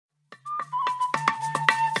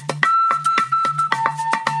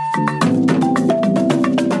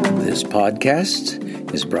This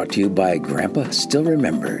podcast is brought to you by Grandpa Still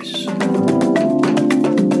Remembers.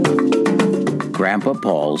 Grandpa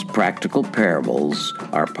Paul's practical parables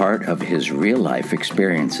are part of his real-life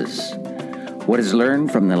experiences. What is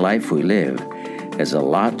learned from the life we live has a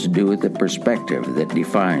lot to do with the perspective that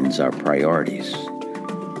defines our priorities.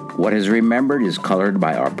 What is remembered is colored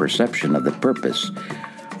by our perception of the purpose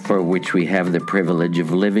for which we have the privilege of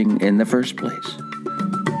living in the first place.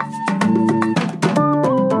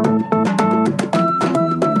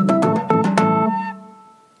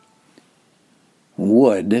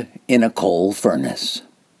 Wood in a coal furnace.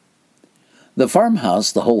 The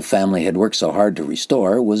farmhouse the whole family had worked so hard to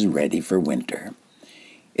restore was ready for winter.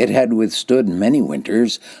 It had withstood many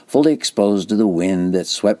winters, fully exposed to the wind that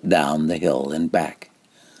swept down the hill and back.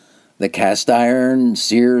 The cast-iron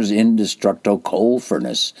Sears Indestructo coal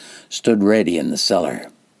furnace stood ready in the cellar.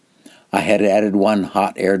 I had added one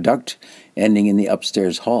hot air duct ending in the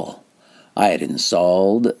upstairs hall. I had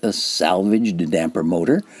installed a salvaged damper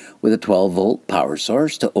motor with a 12-volt power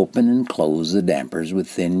source to open and close the dampers with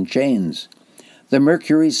thin chains. The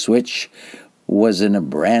mercury switch was in a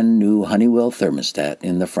brand-new Honeywell thermostat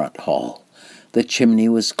in the front hall. The chimney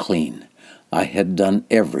was clean. I had done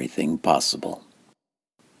everything possible.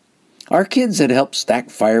 Our kids had helped stack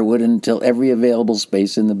firewood until every available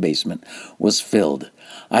space in the basement was filled.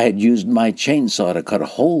 I had used my chainsaw to cut a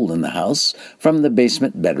hole in the house from the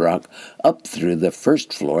basement bedrock up through the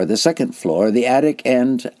first floor, the second floor, the attic,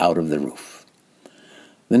 and out of the roof.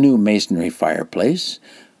 The new masonry fireplace,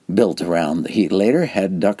 built around the heatilator,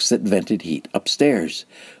 had ducts that vented heat upstairs.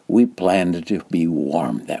 We planned to be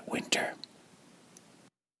warm that winter.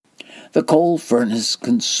 The coal furnace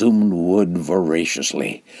consumed wood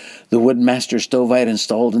voraciously. The woodmaster stove I had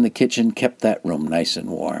installed in the kitchen kept that room nice and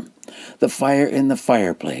warm. The fire in the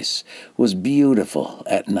fireplace was beautiful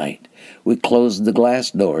at night. We closed the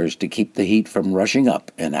glass doors to keep the heat from rushing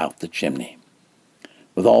up and out the chimney.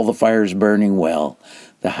 With all the fires burning well,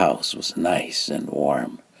 the house was nice and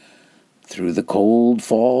warm through the cold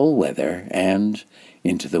fall weather and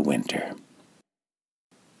into the winter.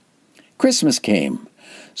 Christmas came.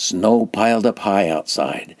 Snow piled up high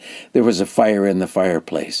outside. There was a fire in the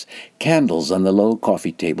fireplace, candles on the low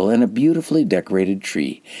coffee table, and a beautifully decorated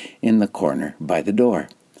tree in the corner by the door.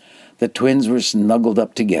 The twins were snuggled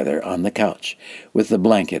up together on the couch, with the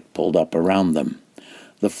blanket pulled up around them.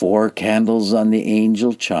 The 4 candles on the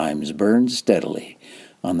angel chimes burned steadily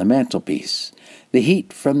on the mantelpiece. The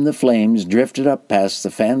heat from the flames drifted up past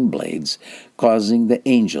the fan blades, causing the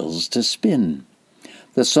angels to spin.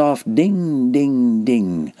 The soft ding, ding,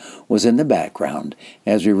 ding was in the background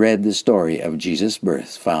as we read the story of Jesus'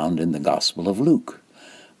 birth found in the Gospel of Luke.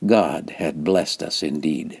 God had blessed us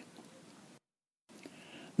indeed.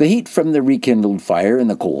 The heat from the rekindled fire in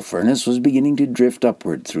the coal furnace was beginning to drift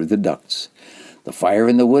upward through the ducts. The fire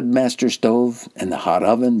in the woodmaster stove and the hot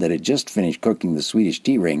oven that had just finished cooking the Swedish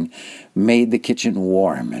tea ring made the kitchen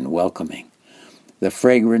warm and welcoming. The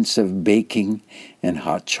fragrance of baking and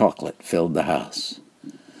hot chocolate filled the house.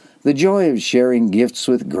 The joy of sharing gifts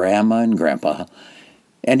with Grandma and Grandpa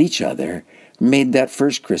and each other made that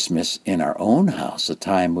first Christmas in our own house a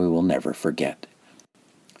time we will never forget.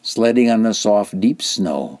 Sledding on the soft, deep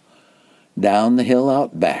snow down the hill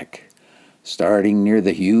out back, starting near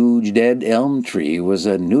the huge dead elm tree, was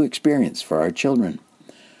a new experience for our children.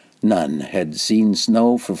 None had seen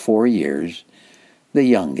snow for 4 years. The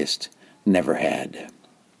youngest never had.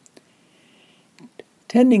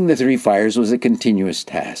 Tending the 3 fires was a continuous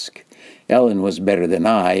task. Ellen was better than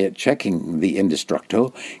I at checking the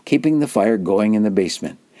Indestructo, keeping the fire going in the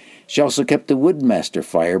basement. She also kept the woodmaster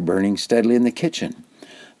fire burning steadily in the kitchen.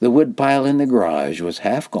 The wood pile in the garage was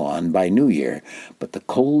half gone by New Year, but the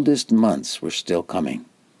coldest months were still coming.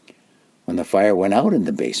 When the fire went out in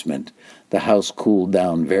the basement, the house cooled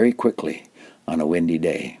down very quickly on a windy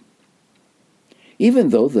day. Even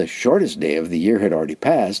though the shortest day of the year had already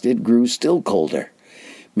passed, it grew still colder.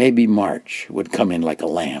 Maybe March would come in like a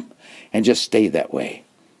lamb and just stay that way.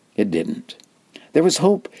 It didn't. There was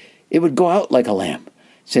hope it would go out like a lamb.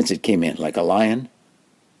 Since it came in like a lion,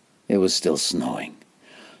 it was still snowing.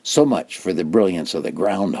 So much for the brilliance of the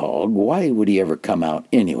groundhog. Why would he ever come out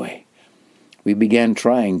anyway? We began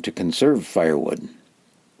trying to conserve firewood.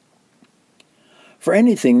 For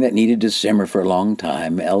anything that needed to simmer for a long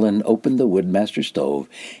time, Ellen opened the woodmaster stove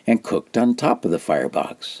and cooked on top of the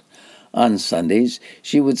firebox. On Sundays,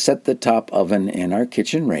 she would set the top oven in our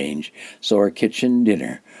kitchen range so our kitchen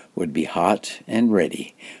dinner would be hot and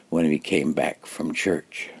ready when we came back from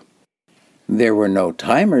church. There were no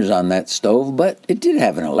timers on that stove, but it did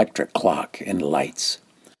have an electric clock and lights.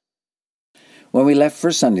 When we left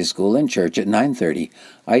for Sunday school and church at 9:30,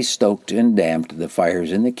 I stoked and damped the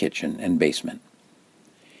fires in the kitchen and basement.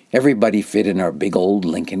 Everybody fit in our big old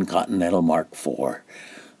Lincoln Continental Mark IV,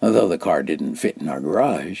 although the car didn't fit in our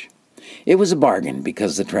garage. It was a bargain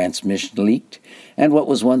because the transmission leaked, and what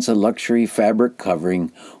was once a luxury fabric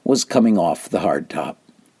covering was coming off the hardtop.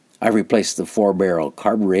 I replaced the 4-barrel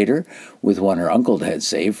carburetor with one her uncle had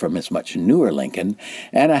saved from his much newer Lincoln,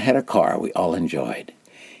 and I had a car we all enjoyed.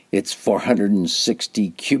 Its 460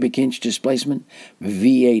 cubic inch displacement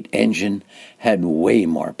V8 engine had way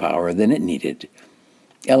more power than it needed.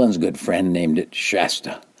 Ellen's good friend named it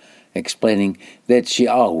Shasta, explaining that she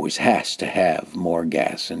always has to have more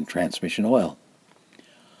gas and transmission oil.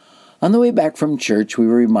 On the way back from church, we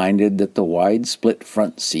were reminded that the wide split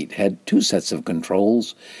front seat had 2 sets of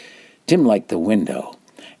controls. Tim liked the window,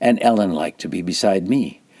 and Ellen liked to be beside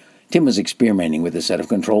me. Tim was experimenting with a set of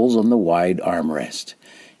controls on the wide armrest.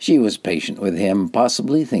 She was patient with him,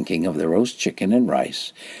 possibly thinking of the roast chicken and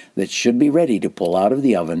rice that should be ready to pull out of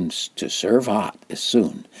the ovens to serve hot as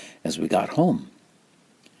soon as we got home.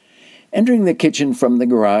 Entering the kitchen from the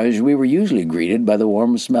garage, we were usually greeted by the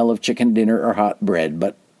warm smell of chicken dinner or hot bread,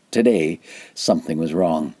 but today something was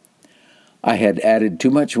wrong. I had added too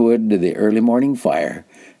much wood to the early morning fire,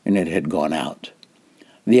 and it had gone out.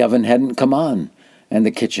 The oven hadn't come on, and the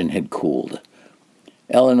kitchen had cooled.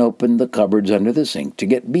 Ellen opened the cupboards under the sink to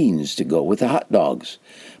get beans to go with the hot dogs,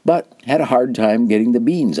 but had a hard time getting the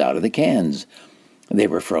beans out of the cans. They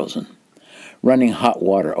were frozen. Running hot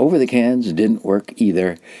water over the cans didn't work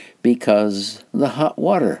either because the hot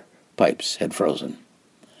water pipes had frozen.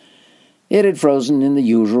 It had frozen in the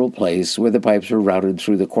usual place where the pipes were routed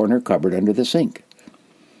through the corner cupboard under the sink.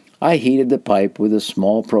 I heated the pipe with a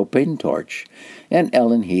small propane torch, and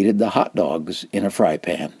Ellen heated the hot dogs in a fry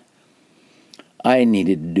pan. I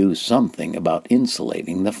needed to do something about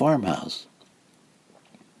insulating the farmhouse.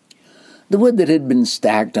 The wood that had been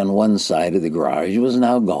stacked on one side of the garage was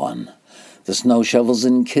now gone. The snow shovels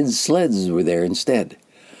and kids' sleds were there instead.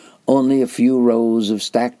 Only a few rows of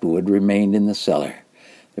stacked wood remained in the cellar.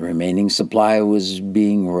 The remaining supply was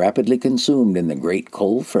being rapidly consumed in the great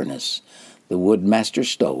coal furnace, the woodmaster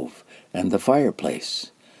stove, and the fireplace.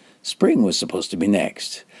 Spring was supposed to be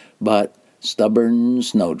next, but stubborn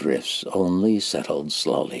snowdrifts only settled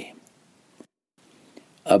slowly.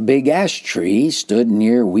 A big ash tree stood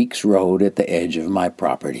near Weeks Road at the edge of my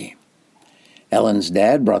property. Ellen's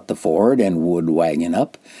dad brought the Ford and wood wagon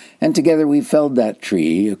up, and together we felled that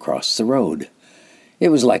tree across the road. It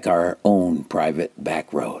was like our own private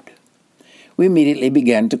back road. We immediately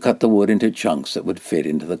began to cut the wood into chunks that would fit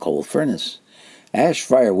into the coal furnace. Ash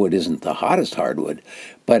firewood isn't the hottest hardwood,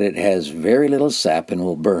 but it has very little sap and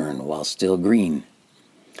will burn while still green.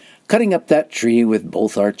 Cutting up that tree with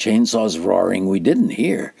both our chainsaws roaring, we didn't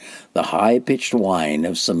hear the high-pitched whine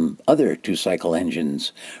of some other 2-cycle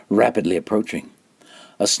engines rapidly approaching.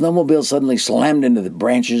 A snowmobile suddenly slammed into the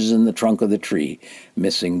branches in the trunk of the tree,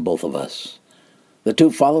 missing both of us. The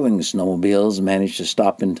 2 following snowmobiles managed to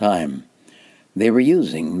stop in time. They were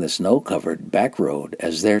using the snow-covered back road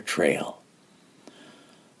as their trail.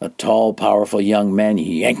 A tall, powerful young man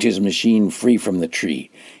yanked his machine free from the tree.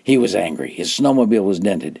 He was angry. His snowmobile was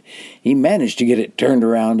dented. He managed to get it turned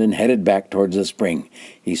around and headed back towards the spring.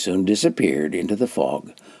 He soon disappeared into the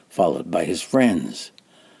fog, followed by his friends.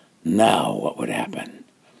 Now what would happen?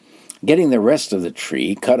 Getting the rest of the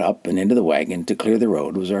tree cut up and into the wagon to clear the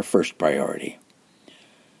road was our first priority.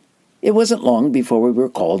 It wasn't long before we were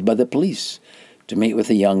called by the police to meet with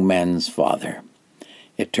the young man's father.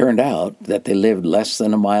 It turned out that they lived less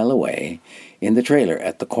than a mile away in the trailer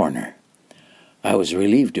at the corner. I was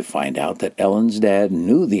relieved to find out that Ellen's dad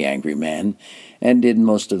knew the angry man and did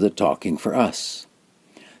most of the talking for us.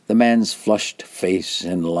 The man's flushed face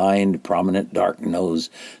and lined, prominent dark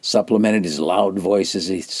nose supplemented his loud voice as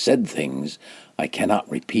he said things I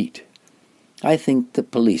cannot repeat. I think the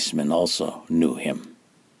policeman also knew him.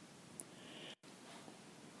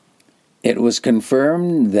 It was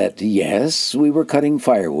confirmed that, yes, we were cutting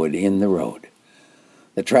firewood in the road.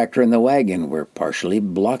 The tractor and the wagon were partially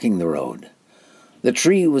blocking the road. The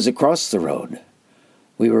tree was across the road.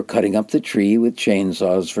 We were cutting up the tree with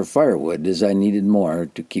chainsaws for firewood as I needed more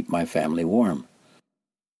to keep my family warm.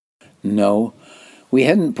 No, we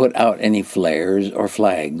hadn't put out any flares or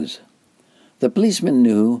flags. The policeman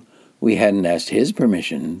knew we hadn't asked his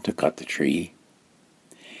permission to cut the tree.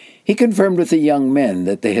 He confirmed with the young men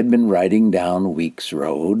that they had been riding down Weeks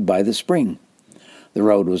Road by the spring. The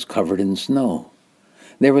road was covered in snow.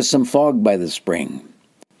 There was some fog by the spring.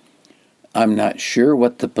 I'm not sure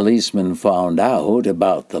what the policeman found out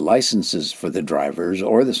about the licenses for the drivers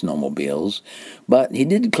or the snowmobiles, but he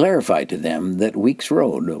did clarify to them that Weeks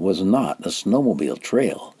Road was not a snowmobile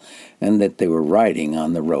trail and that they were riding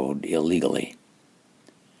on the road illegally.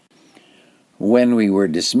 When we were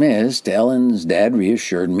dismissed, Ellen's dad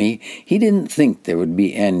reassured me he didn't think there would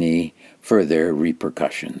be any further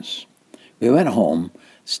repercussions. We went home,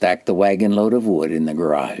 stacked the wagon load of wood in the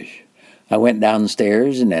garage. I went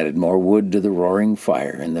downstairs and added more wood to the roaring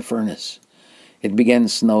fire in the furnace. It began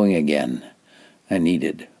snowing again. I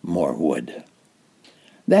needed more wood.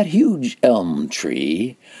 That huge elm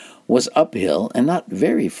tree was uphill and not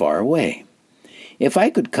very far away. If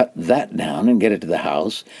I could cut that down and get it to the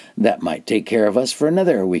house, that might take care of us for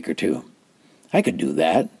another week or two. I could do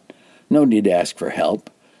that. No need to ask for help.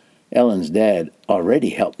 Ellen's dad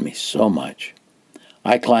already helped me so much.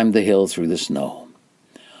 I climbed the hill through the snow.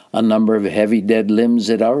 A number of heavy dead limbs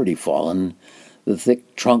had already fallen. The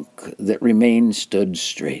thick trunk that remained stood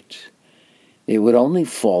straight. It would only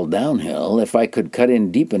fall downhill if I could cut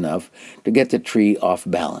in deep enough to get the tree off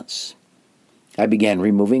balance. I began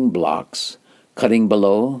removing blocks, cutting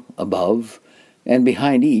below, above, and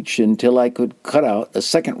behind each until I could cut out a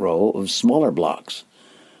second row of smaller blocks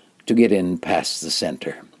to get in past the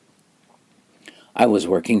center. I was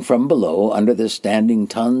working from below under the standing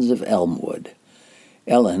tons of elm wood.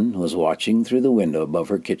 Ellen was watching through the window above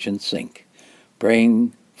her kitchen sink,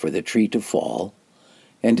 praying for the tree to fall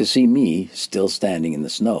and to see me still standing in the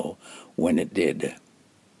snow when it did.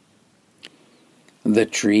 The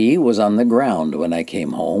tree was on the ground when I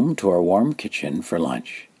came home to our warm kitchen for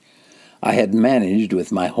lunch. I had managed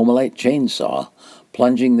with my Homelite chainsaw,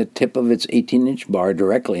 plunging the tip of its 18-inch bar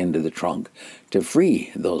directly into the trunk to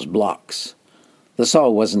free those blocks. The saw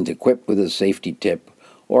wasn't equipped with a safety tip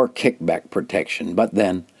or kickback protection, but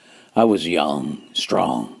then I was young,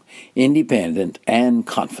 strong, independent, and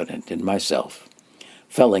confident in myself.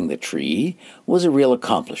 Felling the tree was a real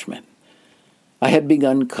accomplishment. I had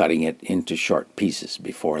begun cutting it into short pieces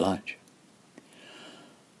before lunch.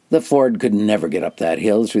 The Ford could never get up that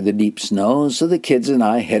hill through the deep snow, so the kids and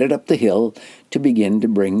I headed up the hill to begin to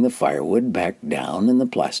bring the firewood back down in the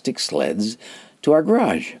plastic sleds to our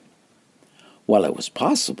garage. While it was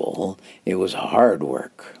possible, it was hard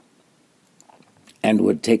work and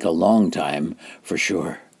would take a long time for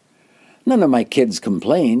sure. None of my kids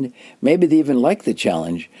complained. Maybe they even liked the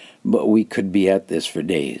challenge, but we could be at this for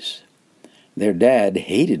days. Their dad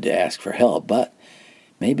hated to ask for help, but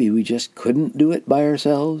maybe we just couldn't do it by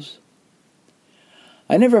ourselves.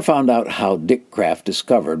 I never found out how Dick Kraft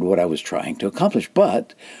discovered what I was trying to accomplish,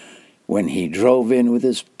 but when he drove in with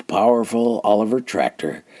his powerful Oliver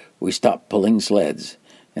tractor, we stopped pulling sleds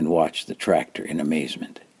and watched the tractor in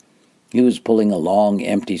amazement. He was pulling a long,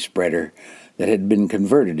 empty spreader that had been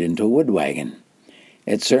converted into a wood wagon.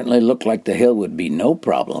 It certainly looked like the hill would be no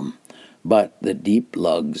problem, but the deep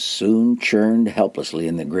lugs soon churned helplessly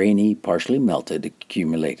in the grainy, partially melted,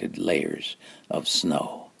 accumulated layers of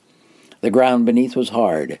snow. The ground beneath was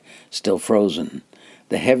hard, still frozen.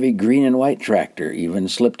 The heavy green and white tractor even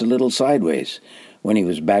slipped a little sideways when he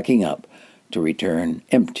was backing up to return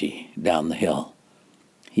empty down the hill.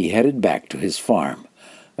 He headed back to his farm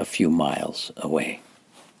a few miles away.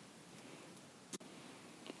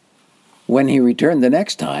 When he returned the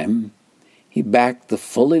next time, he backed the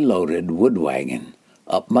fully loaded wood wagon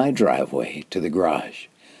up my driveway to the garage.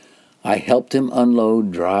 I helped him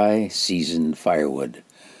unload dry, seasoned firewood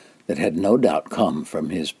that had no doubt come from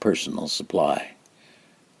his personal supply.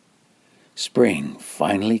 Spring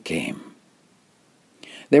finally came.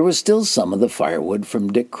 There was still some of the firewood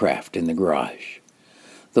from Dick Kraft in the garage.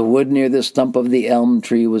 The wood near the stump of the elm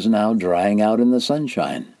tree was now drying out in the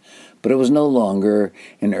sunshine, but it was no longer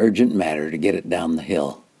an urgent matter to get it down the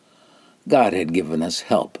hill. God had given us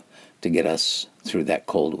help to get us through that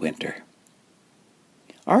cold winter.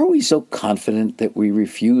 Are we so confident that we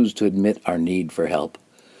refuse to admit our need for help?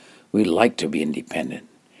 We like to be independent.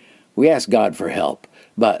 We ask God for help,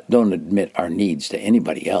 but don't admit our needs to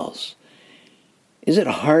anybody else. Is it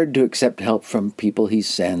hard to accept help from people he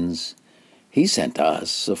sends? He sent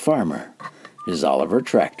us a farmer, his Oliver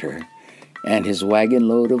tractor, and his wagon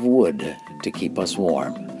load of wood to keep us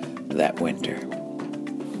warm that winter.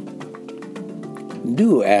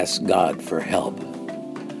 Do ask God for help,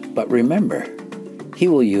 but remember, he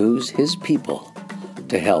will use his people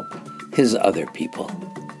to help his other people.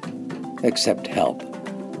 Accept help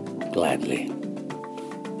gladly.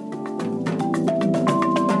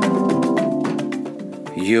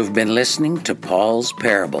 You've been listening to Paul's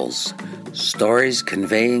Parables, stories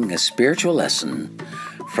conveying a spiritual lesson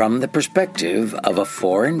from the perspective of a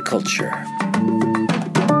foreign culture.